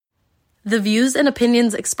The views and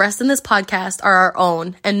opinions expressed in this podcast are our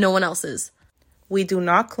own and no one else's. We do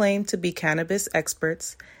not claim to be cannabis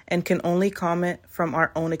experts and can only comment from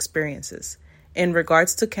our own experiences in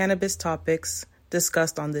regards to cannabis topics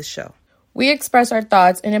discussed on this show. We express our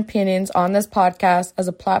thoughts and opinions on this podcast as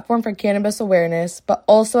a platform for cannabis awareness, but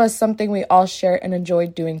also as something we all share and enjoy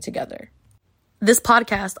doing together. This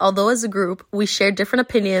podcast, although as a group, we share different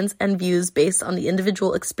opinions and views based on the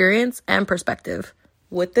individual experience and perspective.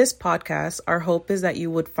 With this podcast, our hope is that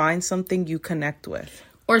you would find something you connect with.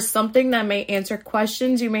 Or something that may answer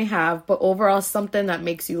questions you may have, but overall something that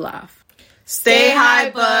makes you laugh. Stay high,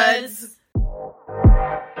 buds!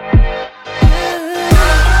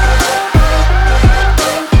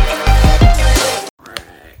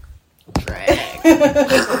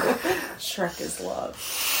 Shrek is love.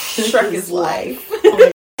 Shrek is life.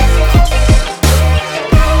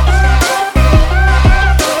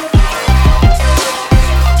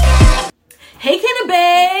 Hey, Canna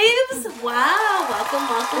babes! Wow, welcome.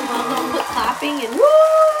 Put clapping and woo!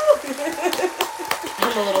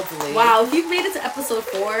 I'm a little delayed. Wow, if you've made it to episode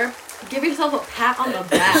 4, give yourself a pat on the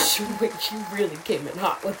back. She really came in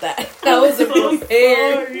hot with that. That was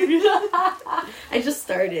prepared. I just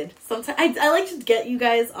started. Sometimes I like to get you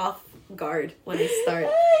guys off guard when I start,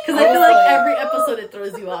 because I feel like every episode it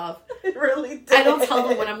throws you off. It really did. I don't tell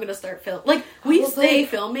them when I'm gonna start filming. Like, we stay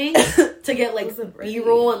filming to get like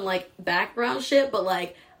B-roll and like background shit, but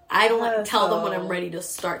like I don't like tell them when I'm ready to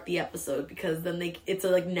start the episode, because then it's a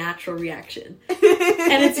like natural reaction, and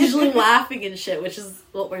it's usually laughing and shit, which is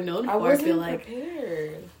what we're known for. I feel like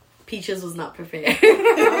prepared. Peaches was not prepared.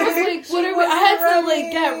 I was like, what are we? I had to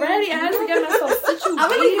like get ready. I had to get myself situated. I'm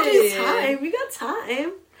gonna give you time. We got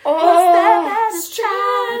time. Oh,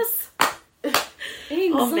 stress.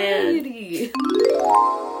 Anxiety.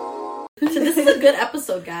 Oh, man. So this is a good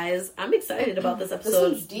episode, guys. I'm excited about this episode. This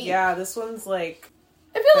one's deep. Yeah, this one's like...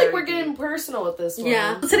 I feel like we're getting personal with this one.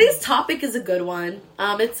 Yeah. Today's topic is a good one.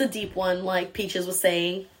 It's a deep one, like Peaches was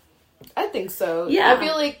saying. I think so. Yeah. I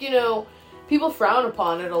feel like, people frown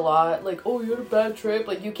upon it a lot. Like, oh, you had a bad trip.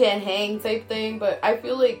 Like, you can't hang type thing. But I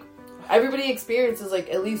feel like everybody experiences, like,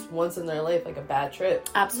 at least once in their life, like, a bad trip.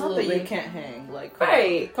 Absolutely. Not that you can't hang. Like,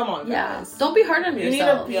 come on, guys. Yeah. Don't be hard on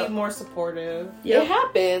yourself. You need to be more supportive. Yep. It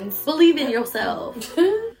happens. Believe in yourself.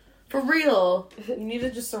 For real. You need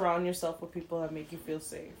to just surround yourself with people that make you feel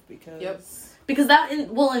safe, because... Because that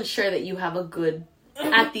will ensure that you have a good,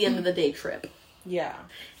 at the end of the day, trip. Yeah.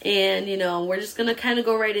 And, we're just going to kind of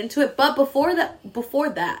go right into it. But before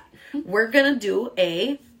that, we're going to do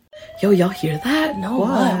a... Yo, y'all hear that? No,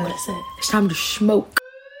 what is it? It's time to smoke.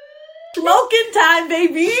 Smoking time,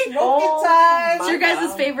 baby! Smoking time! It's your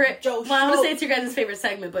guys' favorite... Well, I'm going to say it's your guys' favorite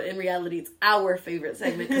segment, but in reality, it's our favorite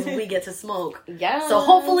segment because we get to smoke. Yeah. So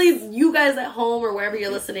hopefully you guys at home or wherever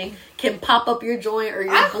you're listening can pop up your joint or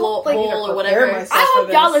your bowl or whatever. I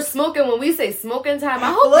hope y'all are smoking when we say smoking time.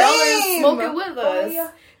 I hope y'all are smoking with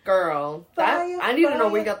us. Girl, I need to know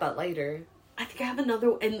where you got that lighter. I think I have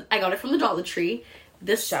another, and I got it from the Dollar Tree.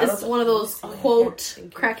 This is one of those, quote,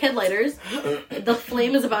 crackhead lighters. The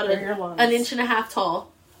flame is about an inch and a half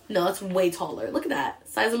tall. No, it's way taller. Look at that.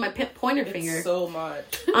 Size of my pointer finger. So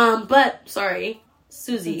much. But, sorry,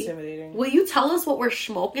 Susie. It's intimidating. Will you tell us what we're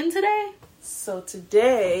smoking today? So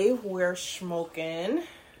today, we're smoking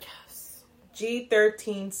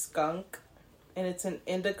G13 Skunk. And it's an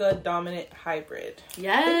indica dominant hybrid.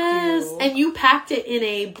 Yes. And you packed it in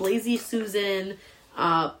a Blazy Susan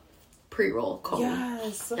pre-roll cone.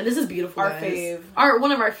 Yes. And this is beautiful, Our guys. fave.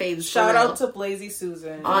 One of our faves. Shout out to Blazy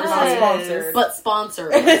Susan. Honestly. Not sponsored. But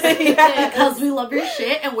sponsor us. Because we love your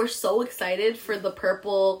shit and we're so excited for the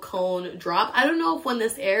purple cone drop. I don't know if when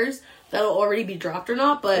this airs, that'll already be dropped or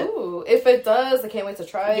not, but... Ooh, if it does, I can't wait to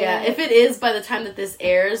try it. Yeah, if it is, by the time that this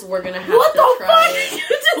airs, we're gonna have to try it. What the fuck did you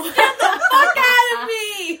just get the fuck out of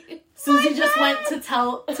me? Susie just went to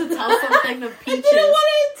tell something to Peaches. I didn't want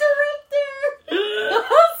to interrupt her.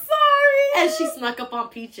 I'm sorry. And she snuck up on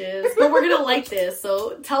Peaches. But we're gonna like this,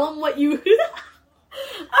 so tell them what you... I'm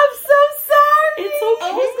so sorry. It's okay.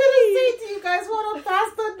 I was gonna say, do you guys want to pass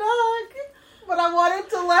the dog? But I wanted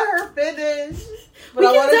to let her finish. But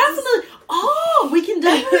we can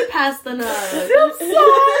definitely pass the nug. I'm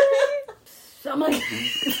sorry. I'm like,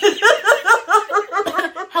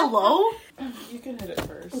 hello? You can hit it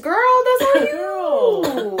first. Girl, that's on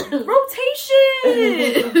you.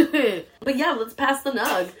 Rotation. But yeah, let's pass the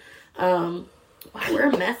nug. Wow, we're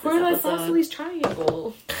a mess. We're an isosceles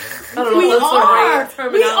triangle. I don't know. We are.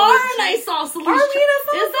 We are an isosceles. Are we an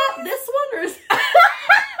isosceles? Is that this one or is?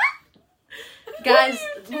 Guys,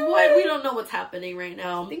 we don't know what's happening right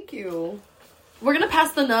now. Thank you. We're gonna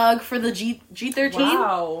pass the nug for the G13.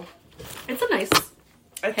 Wow. It's a nice.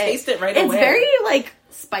 I taste it right away. It's very like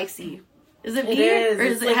spicy. Is it weird? Or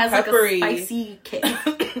does it has peppery. Like a spicy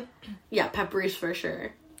kick? Yeah, peppery for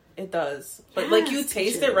sure. It does. But like you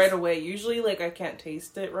taste it right away. Usually like I can't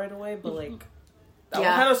taste it right away, but like that one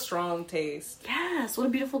had a strong taste. Yes, what a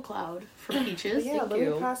beautiful cloud for peaches. Yeah, let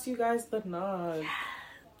me pass you guys the nug.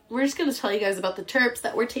 We're just gonna tell you guys about the terps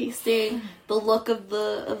that we're tasting, the look of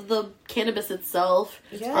the cannabis itself.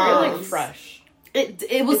 Yeah, very like fresh.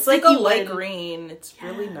 It was it's like a light green. It's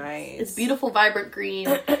really nice. It's beautiful, vibrant green.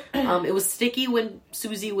 It was sticky when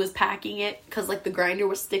Susie was packing it because like the grinder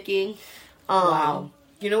was sticking. Wow.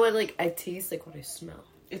 You know what? Like I taste like what I smell.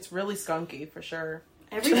 It's really skunky for sure.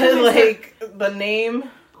 Every time like the name,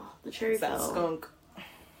 the cherry that skunk.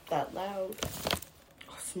 That loud.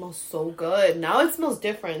 It smells so good. Now it smells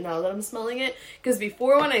different now that I'm smelling it. Because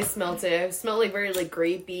before when I smelled it, it smelled like very like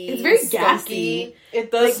grapey. It's very skunky. gassy.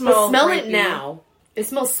 It does smell. Smell grapey. it now. It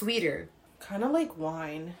smells sweeter. Kind of like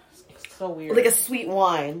wine. It's so weird. Like a sweet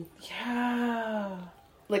wine. Yeah.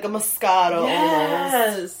 Like a Moscato.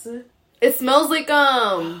 Yes. Almost. It smells like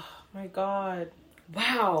Oh my god.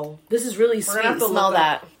 Wow. This is really sweet. Have to smell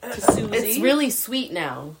that. Susie. It's really sweet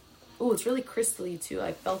now. Oh, it's really crystally too.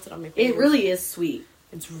 I felt it on my fingers. It really is sweet.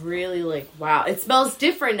 It's really like, wow. It smells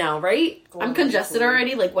different now, right? I'm congested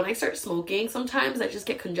already. Like when I start smoking, sometimes I just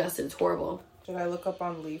get congested. It's horrible. Should I look up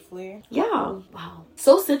on Leafly? Yeah. Wow.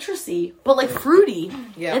 So citrusy, but like fruity.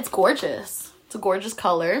 Yeah. It's gorgeous. It's a gorgeous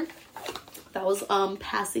color. That was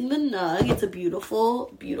passing the nug. It's a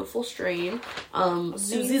beautiful, beautiful strain.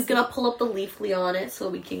 Susie's gonna pull up the Leafly on it so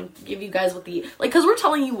we can give you guys what the because we're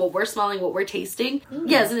telling you what we're smelling, what we're tasting.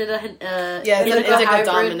 Yeah, isn't it it's like a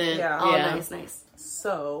dominant. Yeah. Oh, yeah. nice.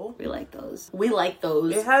 So we like those. We like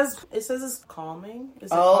those. It says it's calming.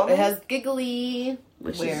 Is it calming? It has giggly,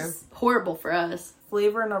 which is horrible for us.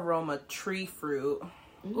 Flavor and aroma, tree fruit.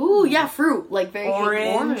 Ooh, yeah, fruit like very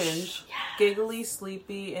orange. Yes. Giggly,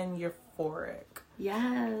 sleepy, and euphoric.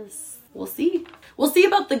 Yes. We'll see. We'll see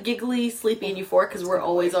about the giggly, sleepy, and euphoric because we're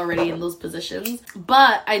always already in those positions.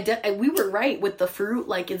 But we were right with the fruit.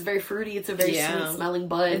 Like it's very fruity. It's a very sweet smelling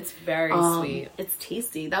bud. It's very sweet. It's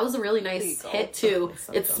tasty. That was a really nice hit too.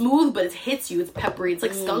 It's smooth, but it hits you. It's peppery. It's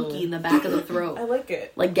like skunky in the back of the throat. I like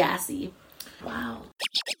it. Like gassy. Wow.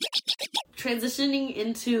 Transitioning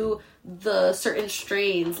into the certain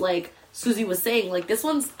strains, like Susie was saying, like this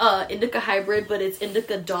one's indica hybrid, but it's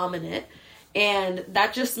indica dominant. And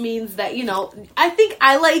that just means that, you know, I think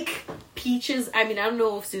I like peaches. I mean, I don't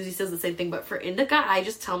know if Susie says the same thing, but for indica, I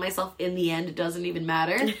just tell myself in the end, it doesn't even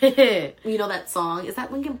matter. You know that song? Is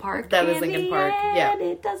that Linkin Park? That was Linkin Park, yeah.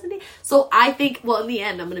 It doesn't. So I think, well, in the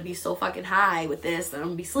end, I'm going to be so fucking high with this and I'm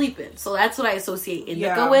going to be sleeping. So that's what I associate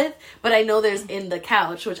indica with. But I know there's In the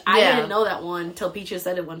Couch, which I didn't know that one until Peaches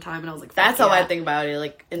said it one time and I was like, that's how I think about it,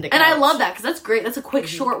 like In the Couch. And I love that because that's great. That's a quick,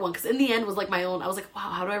 short one because in the end was like my own. I was like, wow,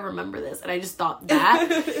 how do I remember this? And I just thought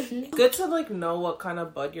that. Good to like know what kind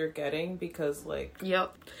of bud you're getting because like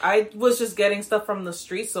Yep. I was just getting stuff from the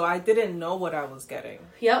street, so I didn't know what I was getting.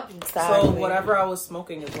 Yep. Exactly. So whatever I was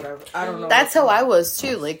smoking is whatever. I don't know. That's how I was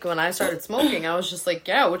too. Like when I started smoking, I was just like,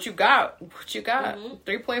 yeah, what you got? What you got?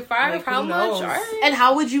 3.5? Like, how much? All right. And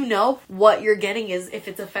how would you know what you're getting is if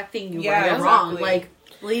it's affecting you right or wrong? Like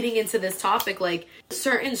leading into this topic, like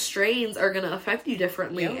certain strains are going to affect you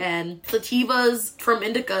differently and sativas from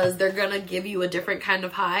indicas, they're going to give you a different kind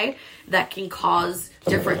of high that can cause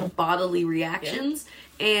different bodily reactions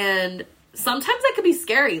and sometimes that could be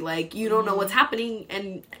scary. Like you don't know what's happening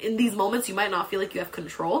and in these moments you might not feel like you have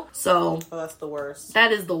control. So that's the worst.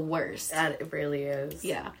 That is the worst. That it really is.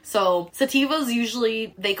 Yeah. So sativas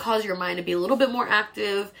usually they cause your mind to be a little bit more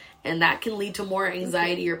active and that can lead to more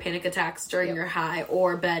anxiety or panic attacks during your high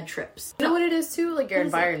or bad trips. You know what it is too? Like your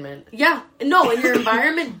environment. Yeah. No, and your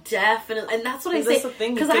environment definitely. And that's what I say. That's the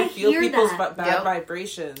thing. Because I feel people's bad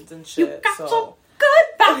vibrations and shit. You got some good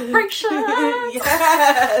vibrations.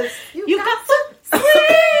 Yes. You got some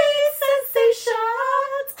sweet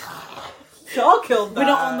sensations. Y'all killed that. We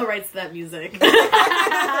don't own the rights to that music.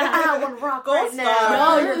 I want to rock right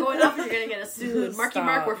now. No, you're going up and you're going to get us sued. Marky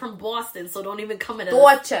Mark, we're from Boston, so don't even come at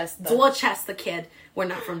us. Dorchester, kid. We're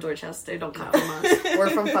not from Dorchester. Don't come from us. We're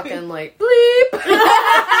from fucking, like, bleep.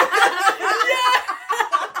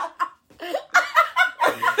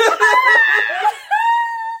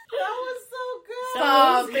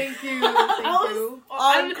 Thank you.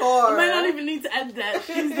 Encore. I might not even need to end that.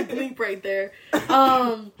 She's the bleep right there.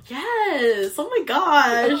 Yes. Oh my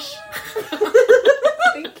gosh.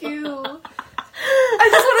 Thank you. I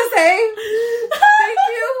just want to say thank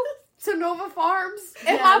you to Nova Farms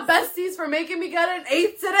and my besties for making me get an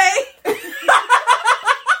 8 today.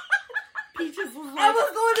 Peaches was like, I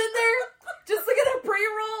was going in there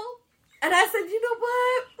said, you know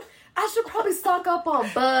what? I should probably stock up on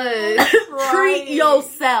buds. Treat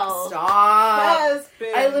yourself. Stop.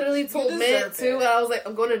 I literally told Mint too, and I was like,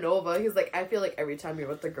 I'm going to Nova. He's like, I feel like every time you're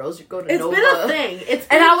with the girls, you go to Nova. It's been a thing.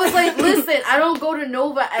 And I was like, listen, I don't go to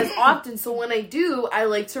Nova as often, so when I do, I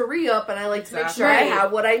like to re-up, and I like to make sure I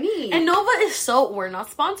have what I need. And Nova is so, we're not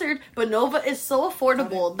sponsored, but Nova is so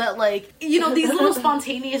affordable that, like, you know, these little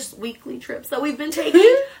spontaneous weekly trips that we've been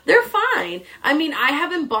taking, they're fine. I mean, I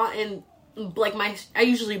haven't bought in, like, I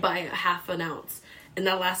usually buy a half an ounce, and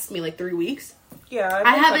that lasts me, like, 3 weeks. Yeah,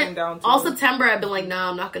 I haven't, all September, I've been like, nah,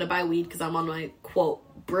 I'm not gonna buy weed because I'm on my, quote,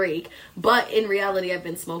 break. But in reality, I've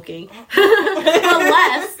been smoking. But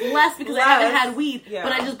less because I haven't had weed. Yeah.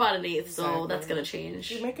 But I just bought an eighth, so that's gonna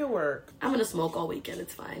change. You make it work. I'm gonna smoke all weekend,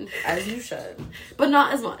 it's fine. As you should. But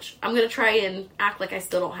not as much. I'm gonna try and act like I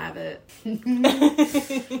still don't have it.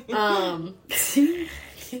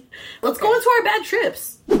 Let's go into our bad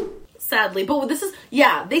trips. Sadly, but this is,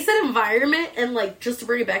 they said environment, and like, just to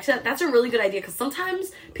bring it back to that, that's a really good idea, because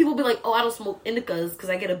sometimes people be like, oh, I don't smoke indicas because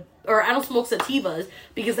I don't smoke sativas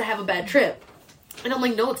because I have a bad trip. And I'm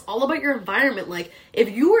like, no, it's all about your environment. Like, if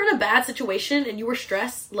you were in a bad situation and you were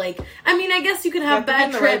stressed, like, I mean, I guess you can have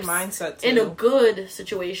bad trips in a good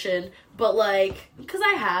situation, but like, because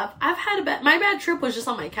I've had my bad trip was just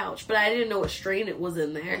on my couch, but I didn't know what strain it was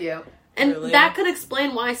in there. Yeah. And that could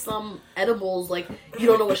explain why some edibles, like, you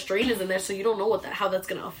don't know what strain is in there, so you don't know how that's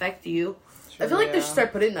going to affect you. I feel like they should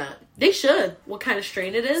start putting that. They should. What kind of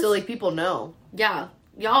strain it is. So, like, people know. Yeah.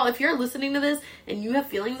 Y'all, if you're listening to this and you have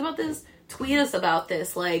feelings about this, tweet us about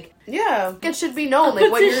this. Like, yeah. It should be known,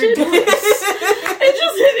 like, what you're doing. It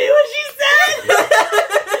just hit me what she said.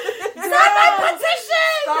 Start my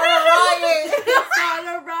petition! Start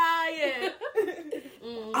a riot!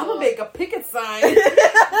 I'm gonna make a picket sign. I'm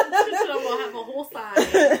gonna have a whole sign.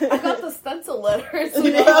 I got the stencil letters.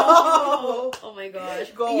 Oh my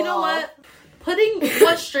gosh. You know what? Putting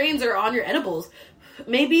what strains are on your edibles,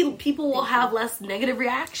 maybe people will have less negative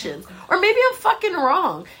reactions. Or maybe I'm fucking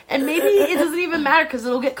wrong. And maybe it doesn't even matter because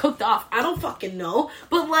it'll get cooked off. I don't fucking know.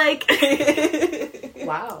 But like...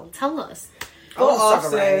 Wow. Tell us.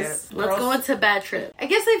 Let's go into bad trip. I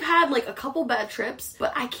guess I've had like a couple bad trips,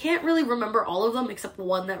 but I can't really remember all of them except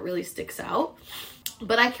one that really sticks out.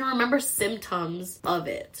 But I can remember symptoms of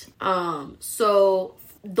it. So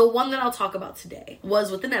the one that I'll talk about today was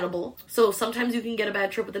with an edible. So sometimes you can get a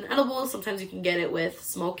bad trip with an edible. Sometimes you can get it with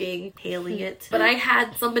smoking, inhaling it. But I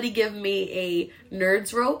had somebody give me a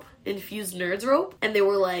Nerds rope, infused Nerds rope. And they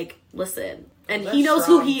were like, listen. And he knows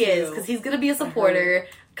who he is because he's going to be a supporter.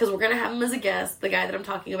 Because we're going to have him as a guest. The guy that I'm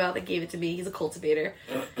talking about that gave it to me, he's a cultivator.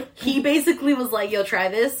 He basically was like, yo, try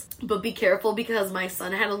this, but be careful because my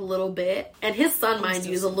son had a little bit. And his son, mind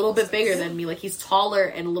you, is a little bit bigger than me. Like, he's taller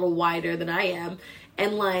and a little wider than I am.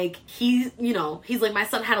 And, like, he's like, my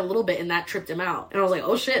son had a little bit and that tripped him out. And I was like,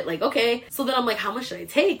 oh, shit. Like, okay. So then I'm like, how much should I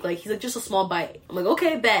take? Like, he's like, just a small bite. I'm like,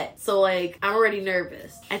 okay, bet. So, like, I'm already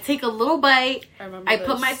nervous. I take a little bite. I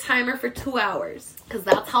put my timer for 2 hours. Because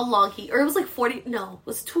that's how long it was like 40, no, it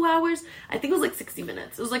was 2 hours? I think it was like 60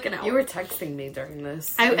 minutes. It was like an hour. You were texting me during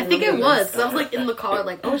this. I think it was. Because I was like in the car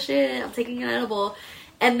like, oh shit, I'm taking an edible.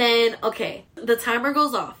 And then, okay, the timer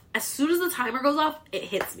goes off. As soon as the timer goes off, it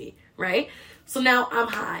hits me, right? So now I'm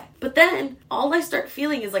high. But then all I start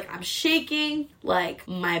feeling is like I'm shaking, like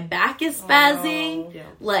my back is spazzing,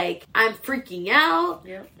 like I'm freaking out.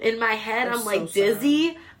 In my head, I'm like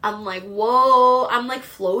dizzy. I'm like, whoa, I'm like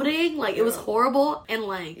floating. Like it was horrible. And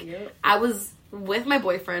like I was with my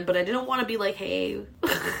boyfriend, but I didn't want to be like, hey,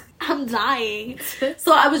 I'm dying.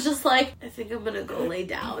 So I was just like, I think I'm gonna go lay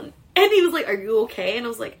down. And he was like, are you okay? And I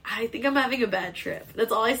was like, I think I'm having a bad trip.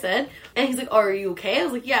 That's all I said. And he's like, oh, are you okay? I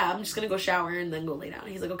was like, yeah, I'm just gonna go shower and then go lay down.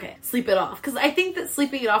 And he's like, okay, sleep it off. Because I think that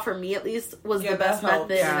sleeping it off for me at least was the best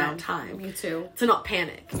method in that time. Me too. To not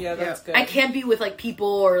panic. Yeah, that's good. I can't be with like people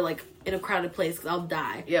or like in a crowded place because I'll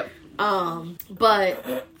die.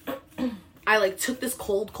 But I like took this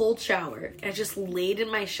cold shower and I just laid in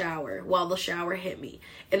my shower while the shower hit me.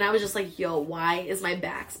 And I was just like, yo, why is my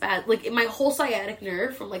back bad? Like my whole sciatic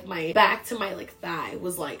nerve from like my back to my like thigh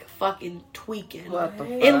was like fucking tweaking. What the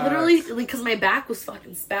fuck? It literally, like, cause my back was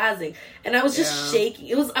fucking spazzing and I was just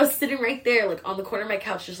shaking. I was sitting right there like on the corner of my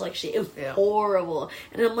couch just like shaking. It was horrible.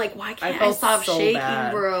 And I'm like, why can't I stop shaking,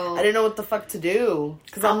 bro? I didn't know what the fuck to do.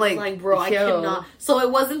 Cause I'm like, bro, I cannot. So it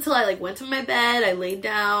wasn't until I like went to my bed, I laid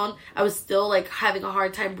down, I was still still like having a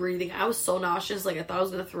hard time breathing. I was so nauseous, like I thought I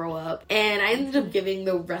was gonna throw up. And I ended up giving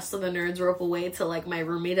the rest of the Nerds rope away to like my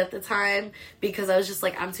roommate at the time because I was just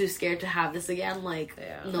like, I'm too scared to have this again. Like,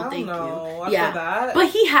 no, thank you. After that. But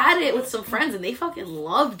he had it with some friends and they fucking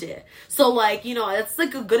loved it. So like, you know, that's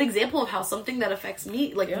like a good example of how something that affects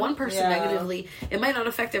me, like one person negatively, it might not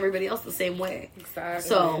affect everybody else the same way. Exactly.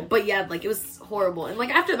 So, but yeah, like it was horrible. And like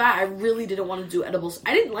after that, I really didn't want to do edibles.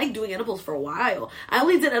 I didn't like doing edibles for a while. I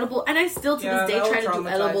only did edible, and I still to this day try to do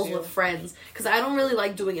edibles with friends because I don't really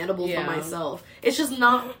like doing edibles by myself. It's just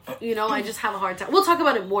not, you know, I just have a hard time. We'll talk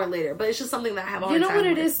about it more later, but it's just something that I have a hard time with. You know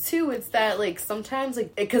what it is too? It's that like sometimes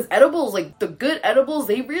like because edibles, like the good edibles,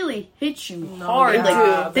 they really hit you hard.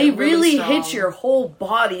 Like they really hit your whole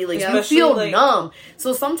body. Like you feel numb.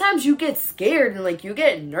 So sometimes you get scared and like you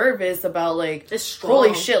get nervous about like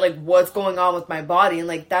holy shit, like what's going on with my body. And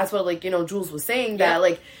like that's what like, you know, Jules was saying that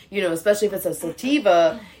like, you know, especially if it's a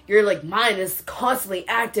sativa, your like mind is constantly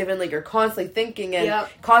active and like you're constantly thinking and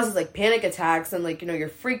causes like panic attacks and like, you know, you're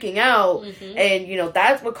freaking out and you know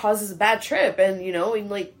that's what causes a bad trip. And you know, and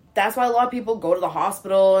like that's why a lot of people go to the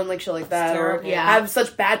hospital and like shit like that or have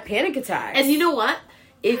such bad panic attacks. And you know what,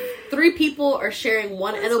 if 3 people are sharing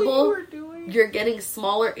one edible, you're getting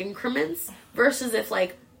smaller increments versus if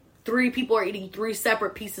like 3 people are eating 3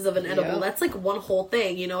 separate pieces of an edible. That's like one whole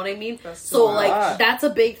thing, you know what I mean? So like that's a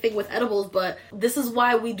big thing with edibles, but this is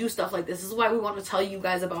why we do stuff like this. This is why we want to tell you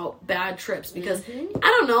guys about bad trips because I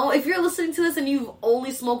don't know, if you're listening to this and you've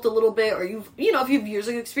only smoked a little bit or you've, you know, if you have years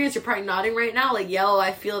of experience, you're probably nodding right now like, yo,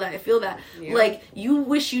 I feel that. Like you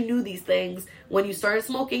wish you knew these things when you started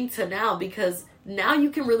smoking to now because now you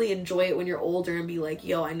can really enjoy it when you're older and be like,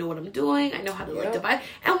 yo, I know what I'm doing. I know how to like divide.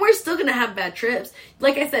 And we're still going to have bad trips.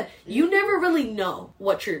 Like I said, you never really know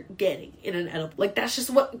what you're getting in an edible. Like that's just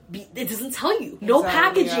what, it doesn't tell you. No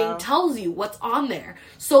packaging tells you what's on there.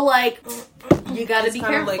 So like, you got to be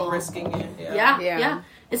careful. Like risking it. Yeah.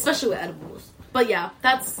 Especially with edibles. But yeah,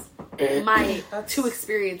 that's my 2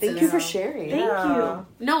 experiences. Thank you for sharing. Thank you.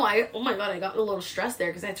 No, oh my god, I got a little stressed there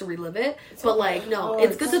because I had to relive it. But like, no,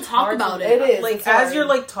 it's good to talk about it. It is. Like as you're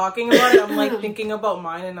like talking about it, I'm like thinking about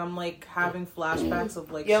mine and I'm like having flashbacks of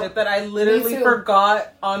like shit that I literally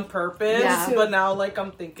forgot on purpose. But now like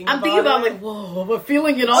I'm thinking about it. Like, whoa, I'm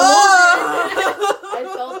feeling it all over.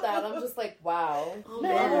 I felt that. I'm just like, wow. Oh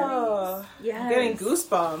man. I'm getting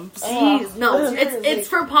goosebumps. Jeez. No, it's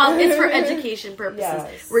for it's for education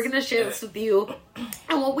purposes. We're gonna share this with you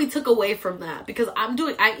and what we took away from that because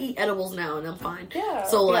I eat edibles now and I'm fine.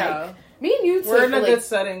 So like me and you we're in a good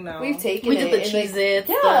setting now. We did the Cheez-Its,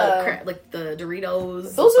 the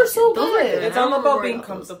Doritos. Those are so good. It's all about being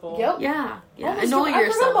comfortable. Yeah. And knowing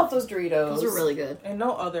yourself. I forgot about those Doritos. Those are really good. And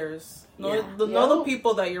know others. Know the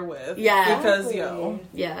people that you're with. Yeah. Because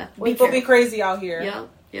people be crazy out here. Yeah.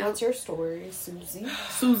 What's your story, Susie?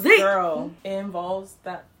 Girl, it involves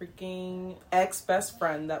that freaking ex-best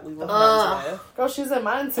friend that we were friends with. Girl, she's in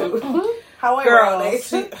mine too. How ironic.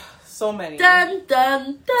 So many. Dun,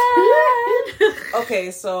 dun, dun. Okay,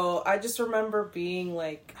 so I just remember being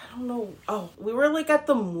like, I don't know. Oh, we were like at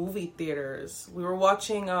the movie theaters. We were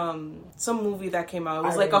watching some movie that came out. It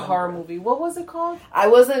was like a horror movie. What was it called? I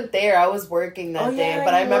wasn't there. I was working that day.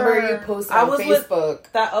 But I remember you posted on Facebook.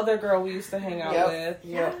 With that other girl we used to hang out with.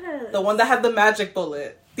 Yes. The one that had the magic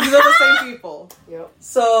bullet. These are the same people.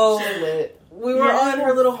 So we were on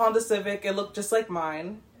her little Honda Civic. It looked just like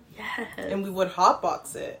mine. Yes. And we would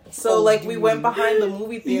hotbox it. So we went behind the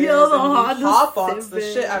movie theaters and we hotboxed the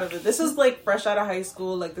shit out of it. This is like fresh out of high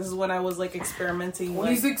school. Like this is when I was like experimenting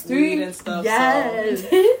with weed and stuff. Yes.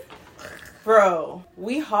 So. Bro,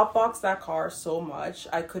 we hotboxed that car so much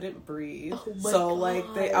I couldn't breathe. So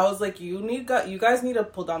God. I was like, you guys need to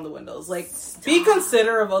pull down the windows. Like, be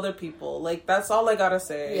considerate of other people. Like, that's all I gotta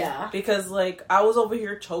say. Yeah. Because I was over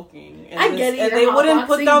here choking, and I get it. And they wouldn't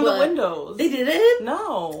put down the windows. They didn't.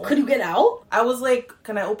 No. Could you get out? I was like,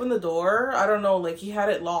 can I open the door? I don't know. Like, he had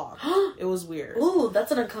it locked. It was weird. Ooh,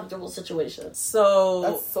 that's an uncomfortable situation. So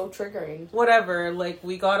that's so triggering. Whatever. Like,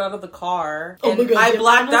 we got out of the car, and my God, I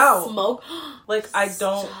blacked out. Smoke. Like, I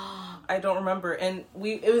don't remember. And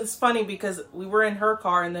it was funny because we were in her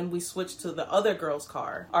car and then we switched to the other girl's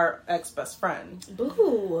car, our ex-best friend.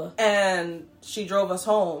 Ooh. And she drove us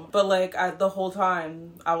home. But the whole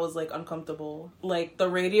time I was uncomfortable. Like, the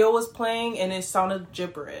radio was playing and it sounded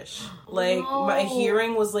gibberish. My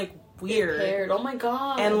hearing was weird. Impaired. Oh my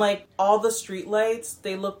God. And all the street lights,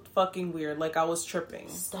 they looked fucking weird. Like I was tripping.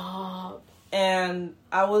 Stop. And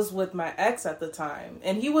I was with my ex at the time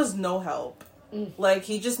and he was no help.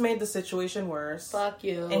 He just made the situation worse. Fuck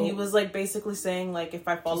you. And he was basically saying if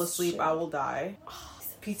I fall asleep I will die.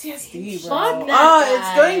 PTSD, bro. Fuck that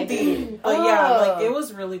it's going deep. But yeah, like, it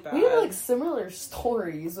was really bad. We had, like, similar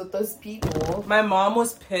stories with those people. My mom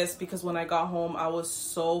was pissed because when I got home, I was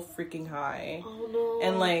so freaking high. Oh, no.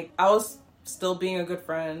 And, like, I was still being a good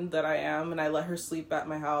friend that I am, and I let her sleep at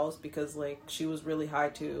my house because, like, she was really high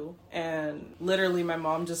too. And literally my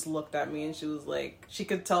mom just looked at me and she was like, she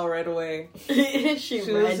could tell right away. she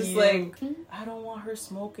was just like, I don't want her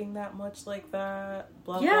smoking that much like that,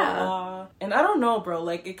 blah blah blah. And I don't know, bro,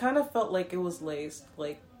 like, it kind of felt like it was laced,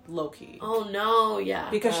 like, low-key. Oh no, yeah.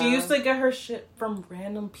 Because she used to get her shit from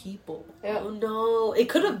random people. Oh no, it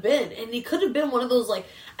could have been, and it could have been one of those, like,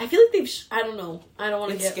 I feel like they've I don't know, I don't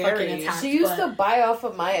want to get scary. fucking attacked. She used to buy off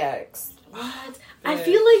of my ex. What? I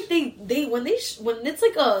feel like they when it's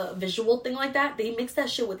like a visual thing like that, they mix that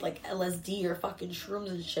shit with like LSD or fucking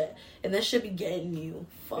shrooms and shit, and that should be getting you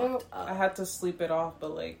fucked up. I had to sleep it off,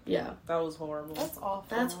 but like, yeah, that was horrible. That's awful.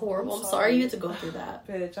 That's horrible. I'm sorry you had to go through that.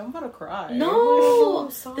 Bitch, I'm about to cry. No,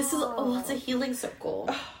 this is it's a healing circle.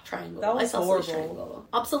 Triangle. That was horrible. Triangle.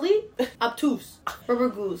 Obsolete, obtuse, rubber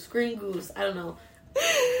goose, green goose. I don't know.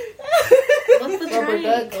 What's the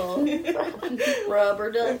triangle?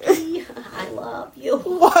 Rubber ducky. I love you.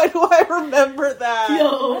 Why do I remember that?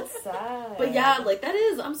 Yo, that's sad. But yeah, like, that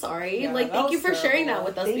is. I'm sorry. Yeah, like, thank you for sharing that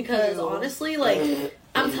with us because honestly, like,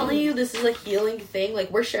 I'm telling you, this is a healing thing. Like,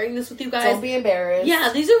 we're sharing this with you guys. Don't be embarrassed.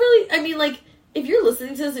 Yeah, these are really. I mean, like, if you're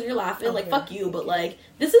listening to this and you're laughing, like, fuck you. But like,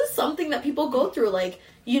 this is something that people go through. Like,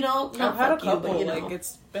 you know, not I've had fuck a couple. you, but you know, like,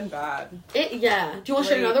 it's been bad. Yeah. Do you want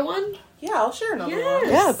to share another one? Yeah, I'll share another one.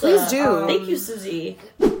 Yeah, please do. Thank you, Susie.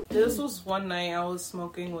 This was one night I was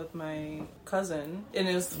smoking with my cousin, and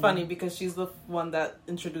it was funny because she's the one that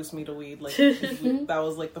introduced me to weed. Like, that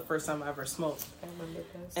was like the first time I ever smoked. I remember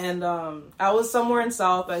this. And I was somewhere in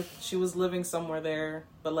South. She was living somewhere there,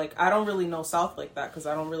 but like, I don't really know South like that because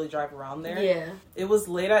I don't really drive around there. Yeah. It was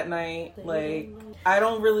late at night. Like, I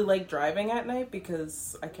don't really like driving at night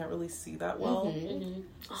because I can't really see that well.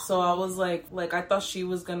 So I was like I thought she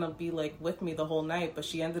was gonna be like with me the whole night, but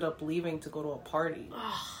she ended up leaving to go to a party.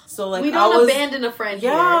 So like, we don't abandon a friend.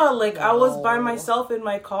 Yeah, here. like, I was by myself in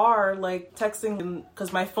my car, like, texting,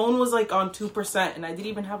 because my phone was like on 2%, and I didn't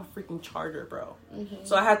even have a freaking charger, bro.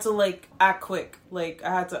 So I had to like act quick. Like,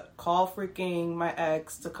 I had to call freaking my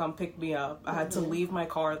ex to come pick me up. I had to leave my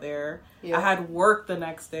car there. I had work the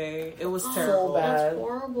next day. It was terrible. So bad. That's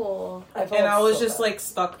horrible. And I was just like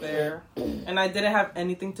stuck there, and I didn't have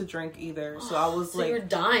anything to drink either. So I was like, you're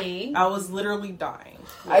dying. I was literally dying.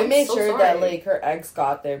 I made so sure sorry. that like her ex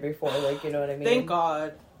got there before, like, you know what I mean. Thank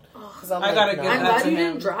God. I gotta give I'm that glad to you him.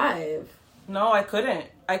 didn't drive. No, I couldn't.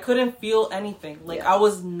 I couldn't feel anything. Like, I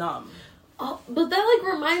was numb. Oh, but that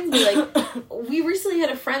like reminds me, like, we recently had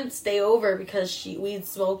a friend stay over because we'd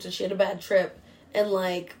smoked and she had a bad trip, and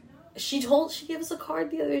like, she gave us a card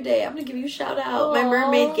the other day. I'm gonna give you a shout out. My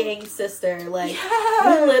mermaid gang sister. Like, we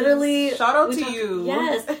literally shout out to you.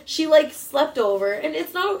 Yes. She like slept over, and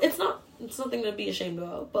it's nothing to be ashamed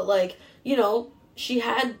of, but like, you know, she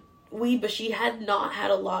had weed, but she had not had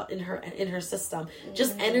a lot in her system.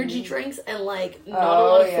 Just energy drinks and like not a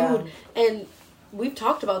lot of food. And we've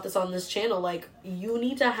talked about this on this channel. Like, you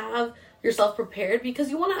need to have yourself prepared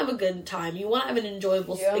because you want to have a good time. You want to have an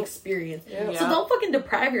enjoyable experience. So don't fucking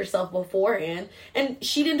deprive yourself beforehand. And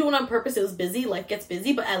she didn't do it on purpose. It was busy. Life gets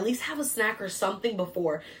busy. But at least have a snack or something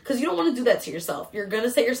before. Because you don't want to do that to yourself. You're going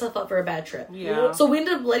to set yourself up for a bad trip. Yeah. So we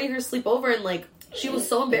ended up letting her sleep over, and like, she was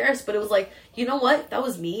so embarrassed, but it was like, you know what? If that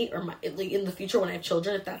was me, or like, in the future when I have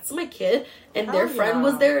children, if that's my kid, and their friend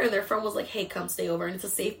was there, and their friend was like, hey, come stay over, and it's a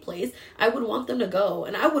safe place, I would want them to go,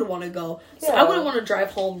 and I would want to go. So I wouldn't want to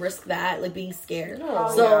drive home, risk that, like, being scared.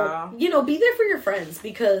 You know, be there for your friends,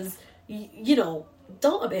 because, you know,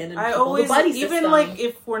 don't abandon people. I always, the body even system. like,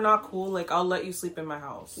 if we're not cool, like, I'll let you sleep in my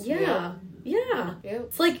house. Yeah.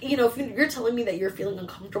 It's like, you know, if you're telling me that you're feeling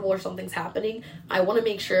uncomfortable or something's happening, I want to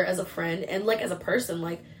make sure as a friend and like as a person,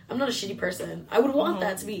 like, I'm not a shitty person. I would want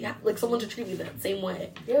that to be like someone to treat me that same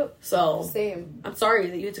way. So same. I'm sorry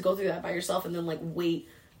that you had to go through that by yourself and then like wait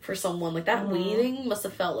for someone. Like, that waiting must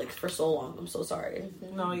have felt like for so long. I'm so sorry.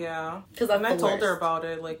 No, yeah. Because I told her about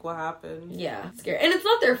it, like, what happened. Yeah, scary. And it's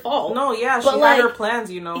not their fault. No, yeah, she but, had like, her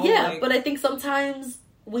plans, you know. Yeah, like, but I think sometimes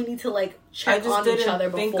we need to like check on each other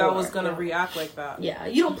before. I just didn't think I was gonna react like that. Yeah,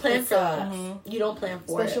 you don't plan for that. You don't plan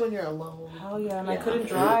for Especially it. when you're alone. Hell yeah, and I couldn't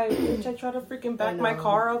drive. Bitch, I tried to freaking back my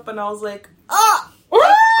car up, and I was like, I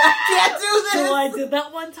can't do this! So I did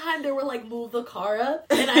that one time. They were like, move the car up,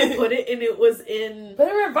 and I put it, and it was in... Put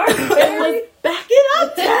it in reverse, It was, back it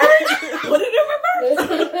up, Terry! Put it in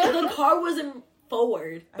reverse! The car was in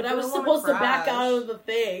forward, but I was supposed to back out of the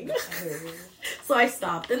thing. So I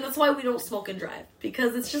stopped. And that's why we don't smoke and drive,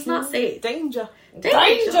 because it's just not safe. Danger. Show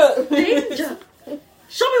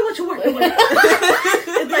me what you're working with.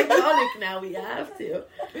 It's iconic now. We have to.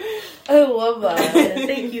 I love that. Yeah,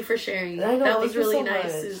 thank you for sharing that. That was really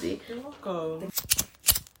nice, Susie. You're welcome.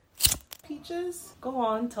 Peaches, go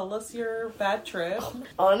on. Tell us your bad trip.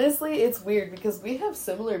 Honestly, it's weird because we have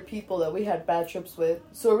similar people that we had bad trips with.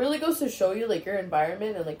 So it really goes to show you, like, your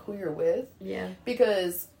environment and, like, who you're with. Yeah.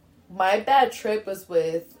 Because my bad trip was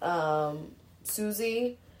with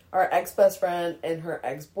Susie, our ex-best friend, and her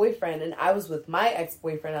ex-boyfriend, and I was with my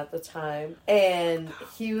ex-boyfriend at the time, and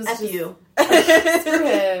he was F you. Screw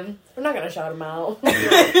him. We're not gonna shout him out.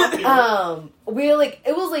 We like,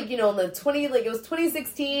 it was like, you know, in the it was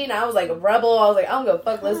 2016, I was like a rebel, I was like, I don't give a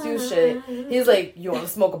fuck, let's do shit. He's like, you wanna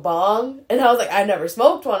smoke a bong? And I was like, I never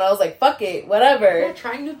smoked one. I was like, fuck it, whatever. Yeah,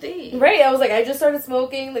 trying new things. Right, I was like, I just started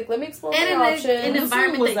smoking, like, let me explore my options. An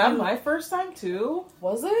environment was that my first time too?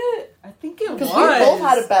 Was it? I think it was. Because we both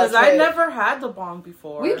had a bad trip. Because I never had the bong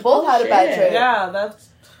before. We both had a bad trip. Yeah, that's...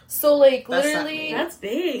 So, like, literally... That's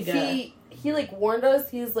big. He, like, warned us.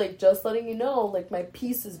 He's like, just letting you know, like, my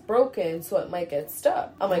piece is broken, so it might get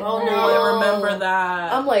stuck. I'm like, oh, no. I remember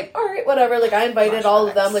that. I'm like, all right, whatever. Like, I invited all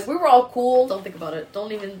of them. Like, we were all cool. Don't think about it.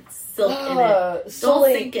 Don't even silk in it. Don't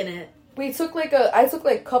sink in it. I took like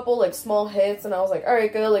a couple like small hits, and I was like, all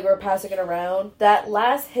right, good. Like, we're passing it around. That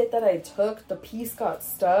last hit that I took, the piece got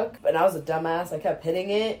stuck, and I was a dumbass. I kept hitting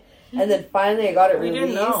it, and then finally I got it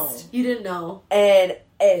released. You didn't know. And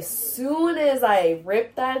as soon as I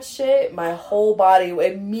ripped that shit, my whole body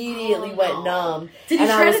immediately went numb. Did you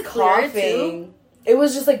try to clear it too? It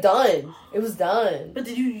was just like done. It was done. But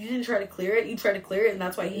you didn't try to clear it? You tried to clear it, and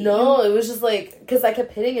that's why he... No, it was just like, because I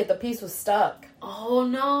kept hitting it, the piece was stuck. Oh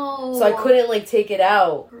no. So I couldn't like take it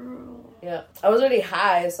out. Girl. Yeah. I was already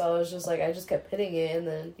high, so I was just like, I just kept hitting it, and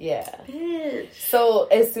then, yeah. Bitch. So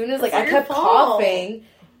as soon as like I kept coughing,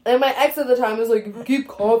 and my ex at the time was like, if you keep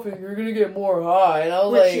coughing, you're gonna get more high. And I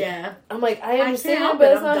was I'm like, I understand,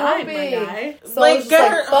 but it's not helping. So I was just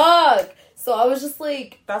like, fuck. So I was just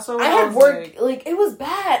like, that's what I had work, like, it was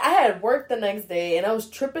bad. I had work the next day, and I was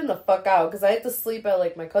tripping the fuck out, because I had to sleep at,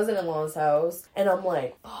 like, my cousin-in-law's house, and I'm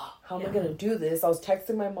like, oh, how am I gonna do this? I was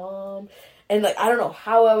texting my mom, and, like, I don't know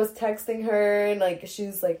how I was texting her, and, like,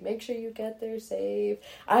 she's like, make sure you get there safe.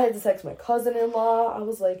 I had to text my cousin-in-law. I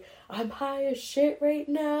was like, I'm high as shit right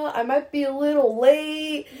now. I might be a little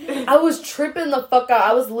late. I was tripping the fuck out.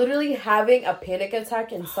 I was literally having a panic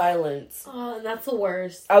attack in silence. Oh, that's the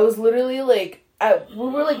worst. I was literally like, we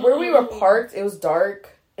were like, where we were parked, it was dark,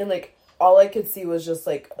 and like, all I could see was just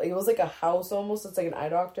like, it was like a house almost. It's like an eye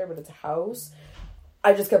doctor, but it's a house.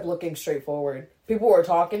 I just kept looking straight forward. People were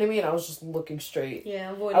talking to me, and I was just looking straight.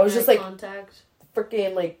 Yeah, avoiding I was just like contact.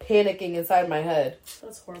 Freaking like panicking inside my head.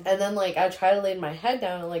 That's horrible. And then like I tried to lay my head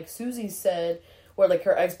down, and like Susie said, where like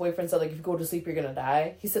her ex-boyfriend said, like, if you go to sleep you're gonna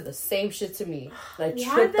die. He said the same shit to me, and I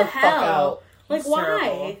tripped the fuck out. Like,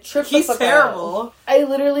 why? Tripped the fuck out. I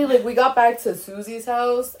literally, like, we got back to Susie's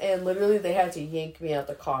house, and literally they had to yank me out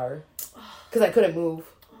the car because I couldn't move.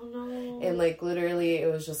 Oh no. And like literally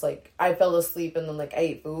it was just like I fell asleep, and then like I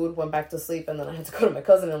ate food, went back to sleep, and then I had to go to my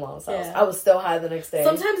cousin-in-law's house. I was still high the next day.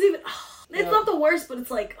 Sometimes even it's not the worst, but it's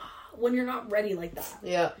like when you're not ready like that.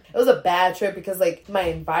 Yeah. It was a bad trip because like my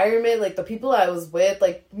environment, like the people I was with,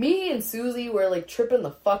 like me and Susie were like tripping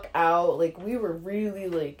the fuck out. Like we were really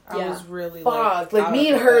like I was really fucked. Like me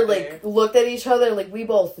and her like looked at each other, and like we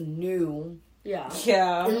both knew.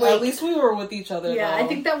 Yeah. And, like, at least we were with each other. Yeah, though. I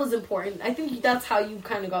think that was important. I think that's how you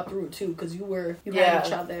kind of got through it too, because you had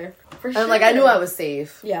each other. For sure. And like I knew I was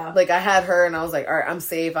safe. Yeah. Like I had her, and I was like, all right, I'm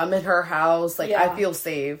safe. I'm in her house. Like I feel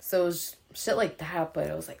safe. So it was shit like that, but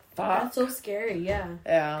it was like, fuck. That's so scary. Yeah.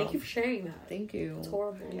 Thank you for sharing that. Thank you. It's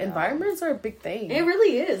horrible. Yeah. Environments are a big thing. It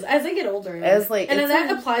really is. As I get older, and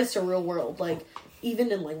that applies to real world, like.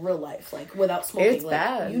 Even in like real life, like without smoking, it's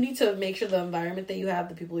bad. You need to make sure the environment that you have,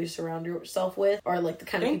 the people you surround yourself with, are like the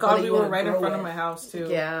kind of people. Thank God, that we were right in front of my house too.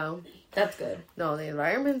 Yeah, that's good. No, the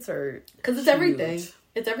environments are because it's everything.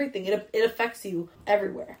 It's everything. It affects you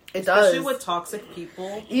everywhere. It does, especially with toxic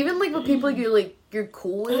people. Even like with people you're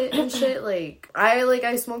cool with it and shit. Like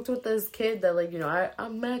I smoked with this kid that like, you know,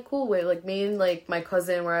 I'm mad cool with. Like me and like my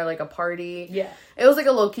cousin were at like a party. Yeah, it was like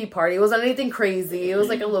a low key party. It wasn't anything crazy. It was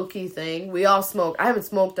like a low key thing. We all smoked. I haven't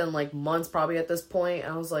smoked in like months probably at this point.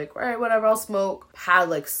 And I was like, all right, whatever, I'll smoke. Had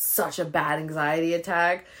like such a bad anxiety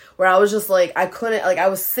attack where I was just like I couldn't, like I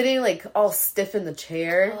was sitting like all stiff in the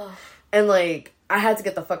chair and like I had to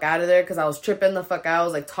get the fuck out of there because I was tripping the fuck out. I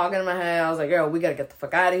was like talking in my head. I was like, yo, we gotta get the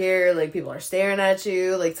fuck out of here. Like, people are staring at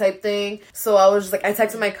you, like, type thing. So I was just like, I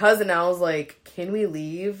texted my cousin. I was like, can we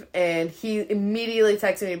leave? And he immediately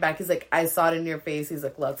texted me back. He's like, I saw it in your face. He's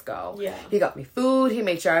like, let's go. Yeah. He got me food. He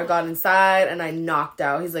made sure I got inside, and I knocked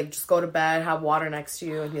out. He's like, just go to bed, have water next to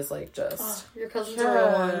you. And he's like, just... your cousin's a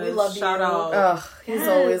real one. We love Shout you. out. Ugh, he's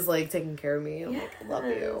always, like, taking care of me. I'm like, I love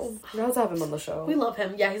you. Yes. Let's have him on the show. We love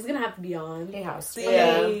him. Yeah, he's gonna have to be on. He has to.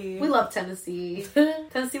 Yeah. We love Tennessee.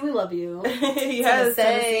 Tennessee, we love you. Yes,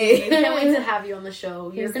 Tennessee. Can't wait to have you on the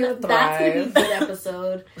show. You're gonna that's gonna be a good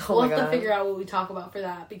episode. We'll have to figure out what we talk about for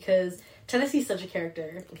that, because Tennessee's such a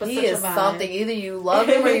character. But He such is a vibe. something. Either you love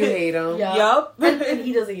him or you hate him. Yup. Yup. And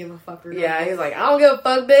he doesn't give a fuck. Regardless. Yeah, he's like, I don't give a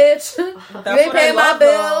fuck, bitch. You ain't paying my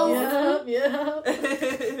bills. Yeah.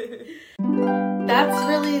 That's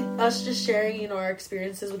really us just sharing, our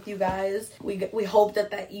experiences with you guys. We hope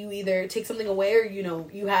that you either take something away, or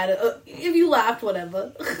you had if you laughed,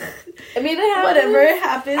 whatever. I mean, it happened. Whatever, it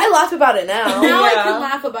happened. I laugh about it now. Now I can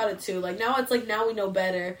laugh about it too. Like, now it's like, now we know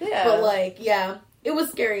better. Yeah. But like, yeah, it was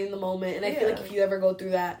scary in the moment, and I feel like if you ever go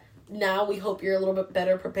through that, now we hope you're a little bit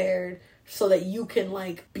better prepared, so that you can,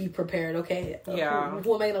 like, be prepared, okay? Yeah.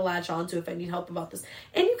 Who am I going to latch on to if I need help about this?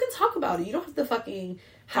 And you can talk about it. You don't have to fucking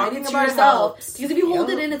hide it to yourself. Helps. Because if you hold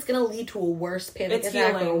it in, it's going to lead to a worse panic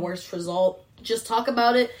attack or a worse result. Just talk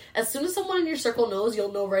about it. As soon as someone in your circle knows,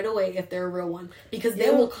 you'll know right away if they're a real one. Because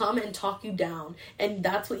they will come and talk you down. And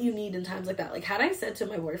that's what you need in times like that. Like, had I said to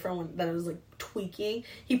my boyfriend that I was, like, tweaking,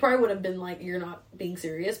 he probably would have been like, you're not being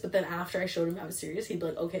serious. But then after I showed him I was serious, he'd be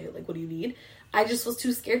like, okay, like, what do you need? I just was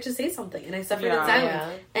too scared to say something, and I suffered in silence.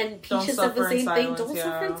 Yeah. And Peach has said the same thing. Don't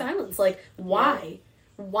suffer in silence. Like, why? Yeah.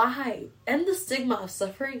 Why? End the stigma of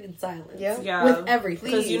suffering in silence. Yeah. With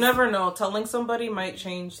everything. Because you never know. Telling somebody might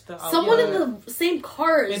change the outlook. Someone in the same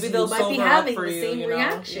car as maybe they'll might be having the same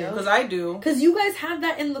reaction. Because I do. Because you guys had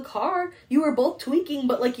that in the car. You were both tweaking,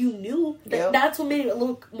 but, like, you knew that that's what made it a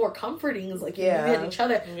little more comforting, is, like, you had each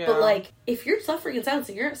other. Yeah. But, like, if you're suffering in silence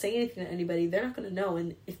and you're not saying anything to anybody, they're not going to know.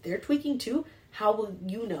 And if they're tweaking too, how will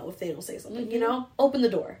you know if they don't say something? Mm-hmm. Open the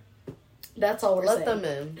door. That's all we're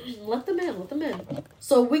saying. Let them in.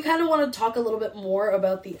 So we kind of want to talk a little bit more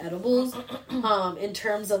about the edibles, in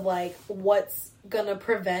terms of, like, what's gonna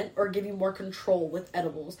prevent or give you more control with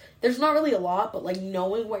edibles. There's not really a lot, but, like,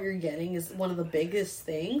 knowing what you're getting is one of the biggest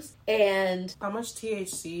things. And how much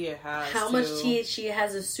THC it has. How much THC it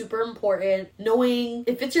has is super important. Knowing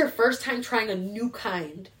if it's your first time trying a new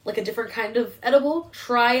kind, like a different kind of edible,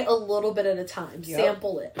 try a little bit at a time.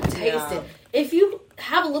 Sample it. Taste it. If you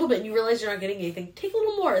have a little bit and you realize you're not getting anything, take a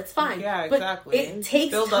little more. It's fine. Yeah, exactly. But it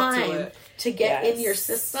takes time to get in your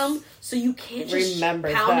system, so you can't just pound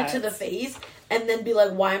it to the face and then be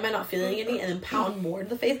like, why am I not feeling any? And then pound more in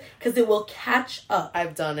the face, because it will catch up.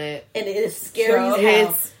 I've done it. And it is scary as hell.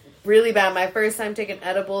 It's really bad. My first time taking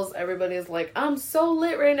edibles, everybody's like, I'm so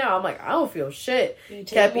lit right now. I'm like, I don't feel shit.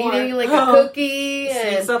 Kept eating like a cookie.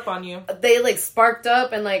 It sneaks up on you. They like sparked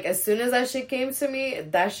up, and like as soon as that shit came to me,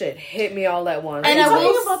 that shit hit me all at once. And I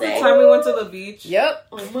will about the time we went to the beach. Yep.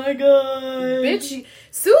 Oh my god. Bitch,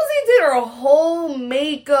 Susie did her whole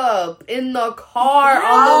makeup in the car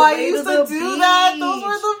on the way to the beach. I used to do that. Those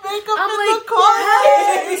were the makeup the car.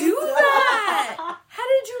 How did you do that? How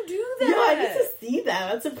did you do that? Yeah, I need to see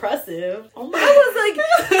that. That's impressive. Oh my! I was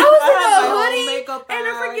in a hoodie and a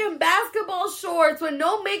freaking basketball shorts with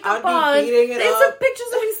no makeup on. They took pictures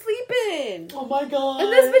of me sleeping. Oh my god!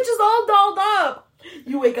 And this bitch is all dolled up.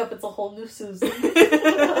 You wake up, it's a whole new Susan.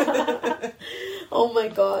 Oh my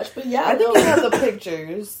gosh! But yeah, I think you have the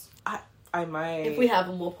pictures. I might. If we have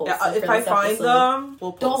them, we'll post them. If I find them,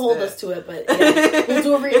 we'll post Don't hold us to it, but yeah, we'll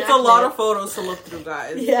do a reenactment. It's a lot of photos to look through,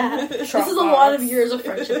 guys. Yeah. This is a lot of years of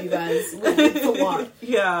friendship, you guys. It's a lot.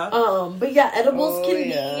 Yeah. But yeah, edibles can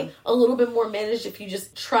be a little bit more managed if you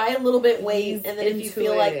just try a little bit, wait, and then if you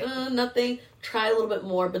feel like nothing, try a little bit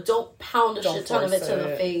more, but don't pound a shit ton of it to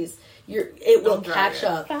the face. It will catch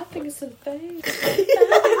up. 5 fingers to the face.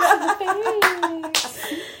 5 fingers to the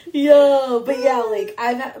face. Yo, but yeah, like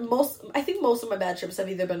I think most of my bad trips have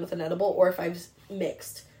either been with an edible or if I've just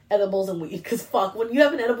mixed edibles and weed. Because fuck, when you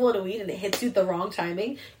have an edible and a weed and it hits you at the wrong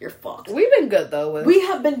timing, you're fucked. We've been good though. We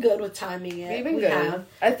have been good with timing it. We've been good.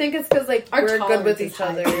 I think it's because like we're good with each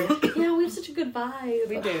other. Yeah, we've have such a good vibe.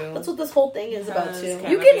 We do. That's what this whole thing is about too.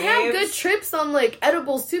 You can have good trips on like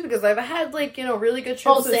edibles too, because I've had like, you know, really good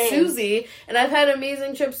trips with Susie, and I've had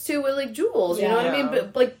amazing trips too with like Jules. You know what I mean?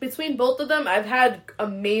 But like between both of them, I've had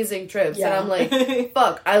amazing trips, and I'm like,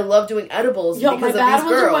 fuck, I love doing edibles because of these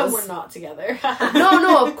girls. We're not together.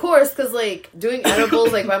 no, of course, because like doing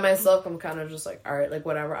edibles like by myself, I'm kind of just like, all right, like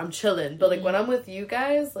whatever, I'm chilling. But like when I'm with you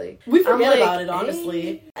guys, like we forget about it.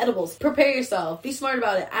 Honestly, edibles. Prepare yourself. Be smart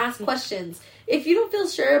about it. Ask questions. If you don't feel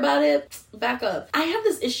sure about it, back up. I have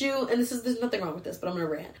this issue, and there's nothing wrong with this, but I'm gonna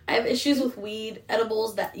rant. I have issues with weed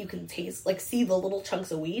edibles that you can taste, like see the little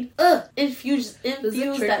chunks of weed. Infuse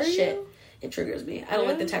that shit. It triggers me. I don't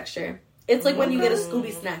like the texture. It's like when you get a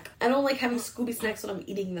Scooby snack. I don't like having Scooby snacks when I'm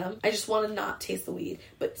eating them. I just want to not taste the weed.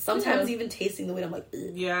 But sometimes even tasting the weed, I'm like,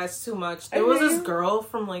 ugh. Yeah, it's too much. There was this girl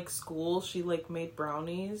from, like, school. She, like, made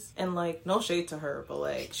brownies. And, like, no shade to her, but,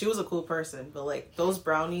 like, she was a cool person. But, like, those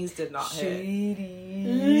brownies did not hit.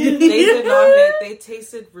 They did not hit. They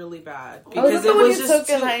tasted really bad. Because it was just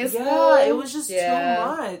too... Yeah, it was just too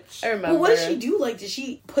much. I remember. But what did she do? Like, did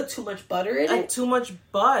she put too much butter in it? Too much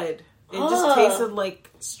bud. It just tasted like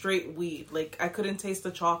straight weed. Like, I couldn't taste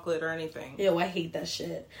the chocolate or anything. Yo, I hate that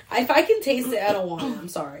shit. If I can taste it, I don't want it. I'm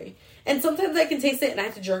sorry. And sometimes I can taste it and I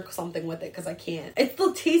have to drink something with it because I can't. It's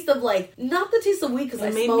the taste of, like, not the taste of weed because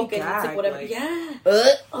I smoke and it's like whatever. Like, yeah.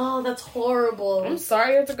 Oh, that's horrible. I'm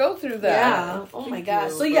sorry you have to go through that. Yeah. Oh my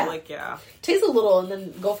god. So yeah. Taste a little and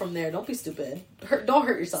then go from there. Don't be stupid. Don't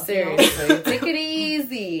hurt yourself. Seriously. You know? Take it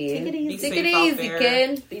easy. Take it easy. Take it easy,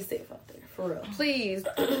 kid. Be safe out there. For real. Please.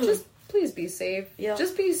 Please be safe. Yeah.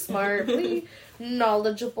 Just be smart. Be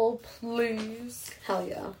knowledgeable, please. Hell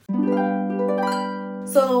yeah.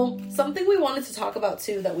 So, something we wanted to talk about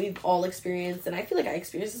too that we've all experienced, and I feel like I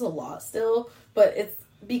experience this a lot still, but it's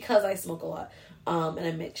because I smoke a lot, and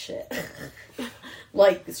I mix shit.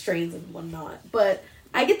 Like strains and whatnot. But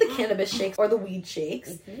I get the cannabis shakes or the weed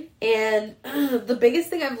shakes, and the biggest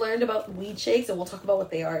thing I've learned about weed shakes, and we'll talk about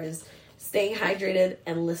what they are, is staying hydrated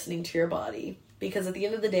and listening to your body. Because at the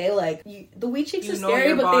end of the day, like, the weed shakes are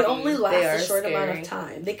scary, but they only last a short amount of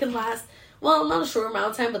time. They can last, well, not a short amount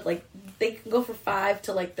of time, but, like, they can go for 5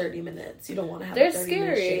 to, like, 30 minutes. You don't want to have a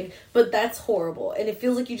 30-minute shake. But that's horrible. And it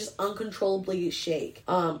feels like you just uncontrollably shake.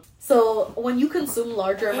 So when you consume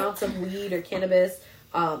larger amounts of weed or cannabis,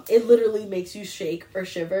 it literally makes you shake or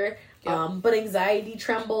shiver. Yep. But anxiety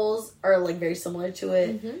trembles are, like, very similar to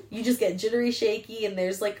it. You just get jittery, shaky, and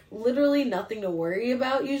there's, like, literally nothing to worry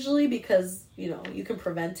about usually because, you know, you can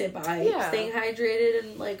prevent it by staying hydrated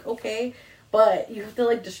and, like, okay. But you have to,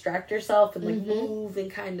 like, distract yourself and, like, move and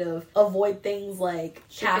kind of avoid things like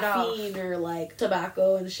caffeine or, like,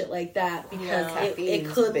 tobacco and shit like that because it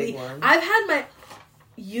could be. I've had my...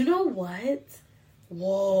 You know what?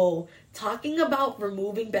 Whoa. Talking about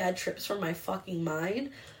removing bad trips from my fucking mind...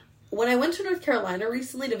 When I went to North Carolina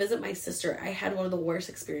recently to visit my sister, I had one of the worst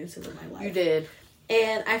experiences of my life. You did.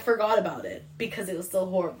 And I forgot about it because it was still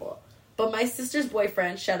horrible. But my sister's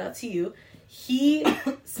boyfriend, shout out to you, he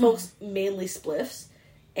smokes mainly spliffs.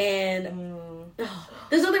 And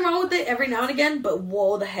there's nothing wrong with it every now and again, but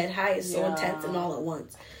whoa, the head high is so intense and all at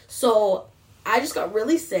once. So I just got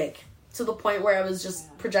really sick to the point where I was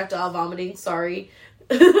just projectile vomiting, sorry.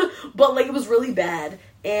 But like it was really bad.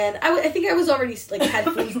 And I think I was already like had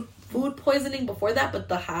food poisoning before that, but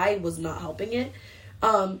the high was not helping it.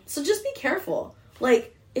 So just be careful.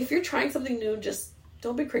 Like, if you're trying something new, just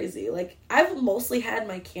don't be crazy. Like, I've mostly had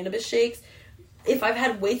my cannabis shakes if I've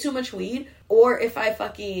had way too much weed or if I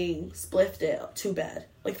fucking spliffed it too bad.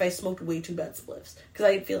 Like, if I smoked way too bad spliffs. Because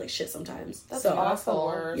I feel like shit sometimes. That's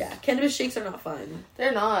awful. Yeah, cannabis shakes are not fun.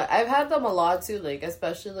 They're not. I've had them a lot, too. Like,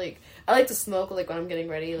 especially, like, I like to smoke, like, when I'm getting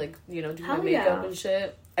ready. Like, you know, do my makeup and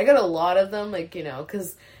shit. I got a lot of them, like, you know,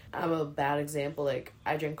 because I'm a bad example. Like,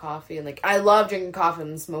 I drink coffee, and, like, I love drinking coffee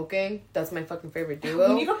and smoking. That's my fucking favorite duo.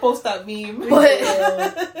 We need to post that meme.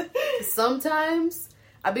 But sometimes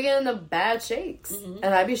I be getting the bad shakes, and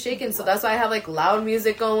I be shaking, so that's why I have, like, loud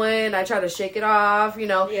music going. I try to shake it off, you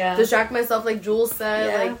know, distract myself, like Jules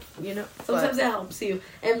said, like, you know. Sometimes it helps you,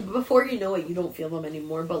 and before you know it, you don't feel them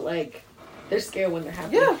anymore, but, like, they're scared when they're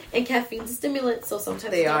happening. Yeah. And caffeine's a stimulant, so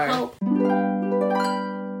sometimes they don't help.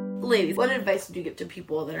 Ladies, what advice would you give to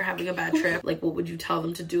people that are having a bad trip? Like, what would you tell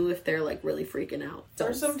them to do if they're, like, really freaking out?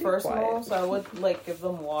 First and foremost, I would, like, give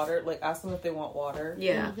them water. Like, ask them if they want water.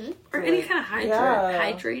 Yeah. Or any kind of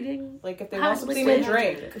hydrating. Like, if they want something to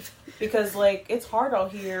drink. Because, like, it's hard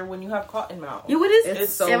out here when you have cotton mouth. Yeah, what is it?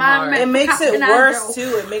 It's so hard. It makes it worse,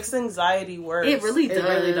 too. It makes anxiety worse. It really does. It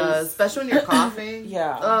really does. Especially when you're coughing.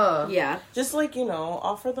 Yeah. Just, like, you know,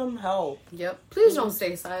 offer them help. Yep. Please don't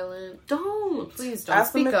stay silent. Don't. Please don't.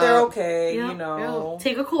 Ask Speak them if up. they're okay, you know.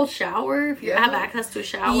 Take a cold shower if you have access to a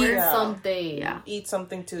shower. Eat something. Yeah. Eat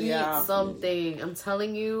something too, Eat something. I'm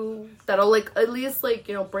telling you, that'll, like, at least, like,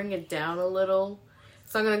 you know, bring it down a little.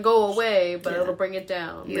 It's not gonna go away, but it'll bring it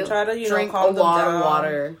down. You try to, drink calm a lot them down. of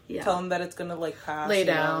water. Yeah. Tell them that it's gonna, like, pass. Lay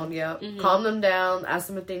down, calm them down. Ask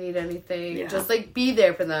them if they need anything. Yeah. Just, like, be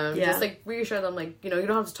there for them. Yeah. Just, like, reassure them, like, you know, you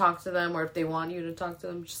don't have to talk to them, or if they want you to talk to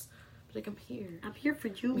them, just like, I'm here. I'm here for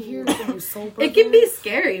you. I'm here for you, soul brother. It can be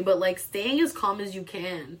scary, but, like, staying as calm as you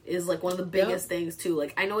can is, like, one of the biggest things, too.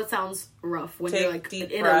 Like, I know it sounds rough when you're, like,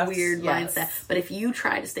 in a weird mindset, but if you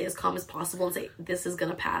try to stay as calm as possible and say, this is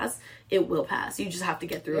gonna pass, it will pass. You just have to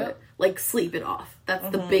get through it. Like, sleep it off.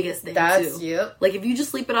 That's the biggest thing, too. Like, if you just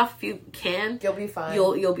sleep it off if you can, you'll be fine.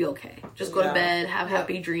 You'll be okay. Just go to bed, have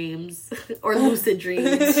happy dreams, or lucid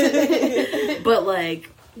dreams. But, like,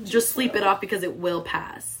 just sleep it off because it will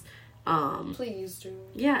pass. Please do.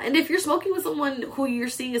 Yeah, and if you're smoking with someone who you're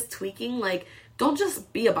seeing is tweaking, like, don't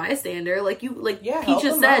just be a bystander. Like, Peach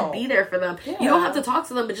just said, be there for them. Yeah. You don't have to talk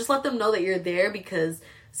to them, but just let them know that you're there, because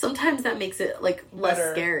sometimes that makes it, like, less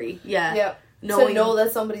scary. Yeah. Yeah. To know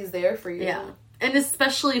that somebody's there for you. Yeah. And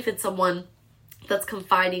especially if it's someone that's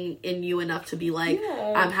confiding in you enough to be like,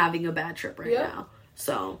 I'm having a bad trip right now.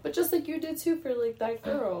 So, but just like you did too for, like, that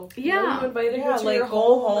girl. Yeah. You invited her to like, your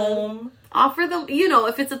go home. Offer them, you know,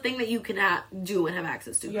 if it's a thing that you can do and have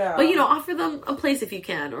access to. Yeah. But, you know, offer them a place if you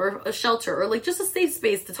can, or a shelter, or, like, just a safe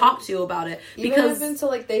space to talk to you about it. Even until,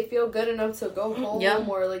 like, they feel good enough to go home,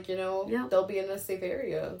 or, like, you know, they'll be in a safe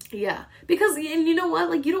area. Yeah. Because, and you know what?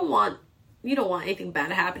 Like, you don't want anything bad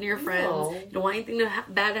to happen to your friends. No. You don't want anything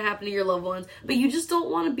bad to happen to your loved ones. But you just don't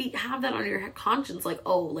want to have that on your conscience. Like,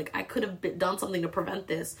 oh, like, I could have done something to prevent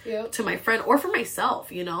this to my friend or for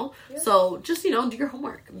myself, you know? So just, you know, do your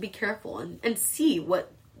homework. Be careful and see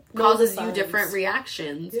what causes you different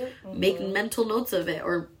reactions. Make mental notes of it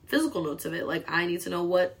or physical notes of it. Like, I need to know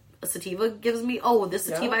what a sativa gives me. Oh, this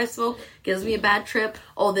sativa I smoke gives me a bad trip.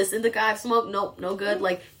 Oh, this indica I've smoked. Nope, no good.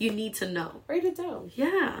 Like, you need to know. Write it down.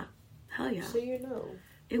 Yeah. Hell yeah. So you know.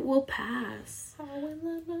 It will pass. How will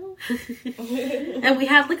I know? And we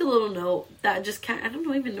have, like, a little note that just I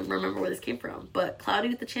don't even remember where this came from, but cloudy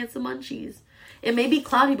with the chance of munchies. It may be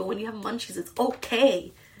cloudy, but when you have munchies, it's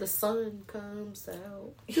okay. The sun comes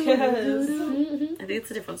out. Yes. I think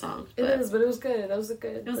it's a different song. It is, but it was good. That was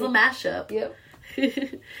good. It was a mashup.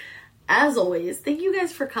 Yep. As always, thank you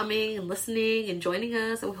guys for coming and listening and joining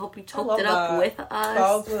us, and we hope you choked it up with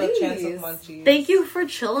us. With a chance of munchies. Thank you for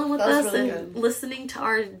chilling with us really and listening to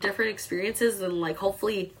our different experiences, and, like,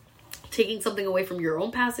 hopefully taking something away from your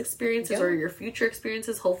own past experiences or your future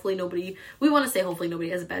experiences. Hopefully nobody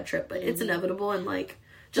has a bad trip, but it's inevitable, and, like,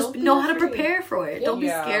 just know how to prepare for it. Don't be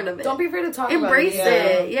scared of it. Don't be afraid to talk Embrace about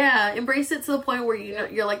it. it. Yeah. Embrace it to the point where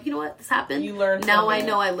you're like, you know what? This happened. You learn now from I it.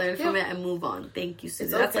 know I learned from it and move on. Thank you, Susie.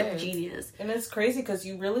 That's, like, genius. And it's crazy because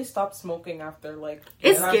you really stop smoking after, like,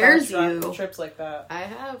 it scares you. Trips like that. I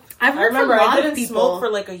have. I've heard from a lot of people. Smoke for,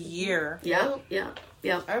 like, a year. Yeah.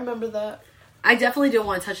 I remember that. I definitely didn't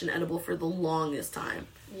want to touch an edible for the longest time.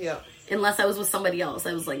 Yeah. Unless I was with somebody else.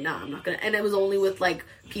 I was like, nah, I'm not gonna. And it was only with, like,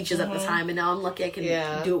 Peaches at the time, and now I'm lucky I can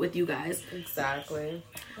do it with you guys. Exactly.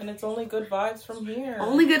 And it's only good vibes from here.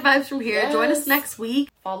 Only good vibes from here. Yes. Join us next week.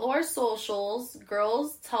 Follow our socials.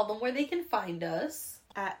 Girls, tell them where they can find us.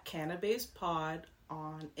 At Cannabis Pod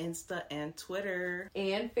on Insta and Twitter.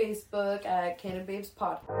 And Facebook at Cannabis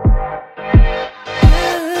Pod.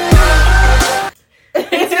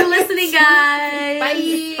 Thanks for listening, guys.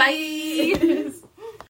 Bye. Bye.